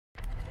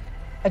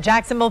A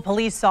Jacksonville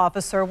police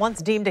officer, once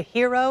deemed a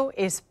hero,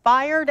 is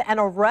fired and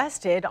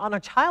arrested on a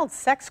child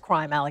sex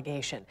crime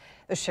allegation.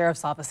 The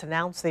sheriff's office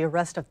announced the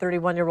arrest of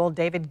 31-year-old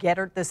David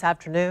Gettert this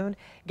afternoon.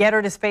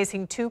 Gettert is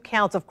facing 2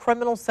 counts of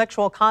criminal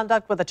sexual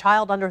conduct with a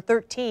child under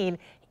 13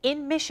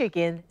 in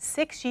Michigan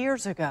 6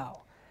 years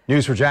ago.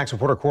 News for Jax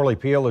reporter Corley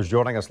Peel is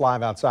joining us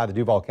live outside the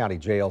Duval County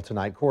Jail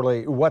tonight.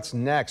 Corley, what's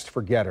next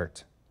for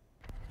Gettert?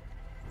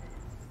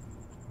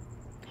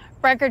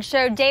 Records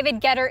show David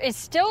Gettert is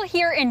still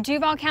here in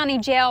Duval County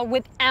Jail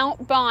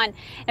without bond.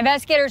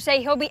 Investigators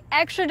say he'll be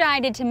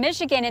extradited to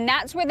Michigan, and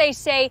that's where they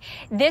say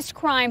this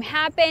crime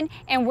happened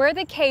and where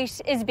the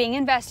case is being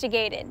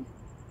investigated.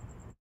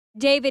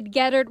 David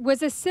Gettert was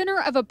the center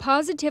of a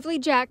Positively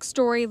Jack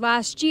story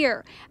last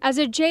year as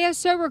a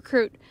JSO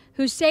recruit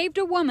who saved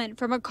a woman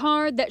from a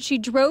car that she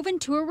drove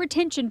into a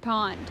retention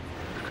pond.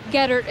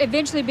 Gettert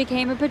eventually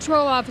became a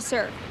patrol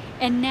officer,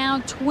 and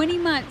now 20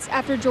 months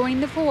after joining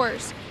the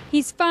force,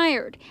 he's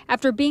fired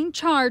after being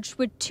charged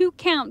with 2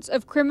 counts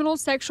of criminal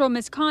sexual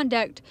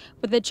misconduct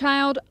with a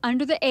child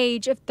under the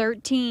age of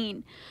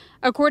 13.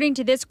 According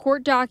to this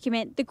court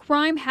document, the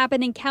crime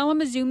happened in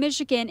Kalamazoo,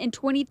 Michigan in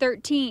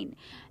 2013.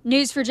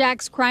 News for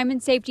Jack's crime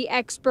and safety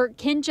expert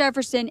Ken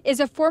Jefferson is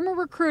a former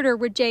recruiter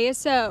with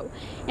JSO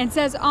and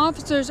says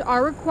officers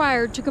are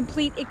required to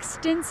complete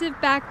extensive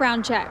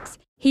background checks.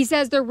 He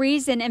says the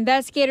reason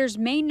investigators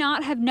may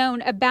not have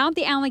known about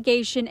the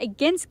allegation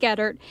against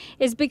Gettert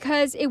is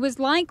because it was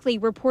likely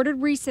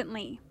reported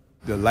recently.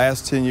 The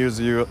last 10 years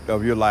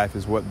of your life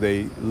is what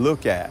they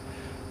look at.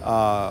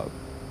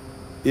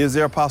 Is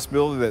there a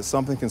possibility that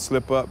something can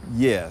slip up?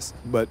 Yes,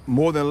 but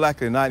more than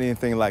likely not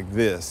anything like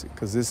this,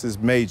 because this is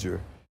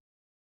major.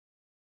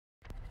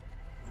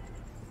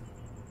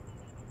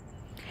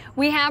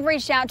 We have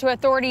reached out to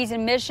authorities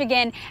in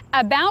Michigan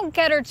about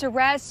Gettert's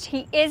arrest.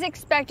 He is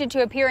expected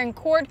to appear in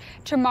court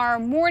tomorrow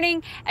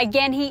morning.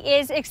 Again, he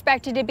is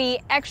expected to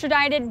be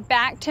extradited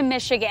back to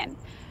Michigan.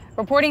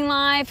 Reporting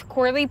live,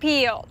 Corley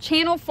Peel,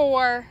 Channel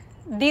 4,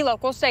 the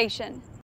local station.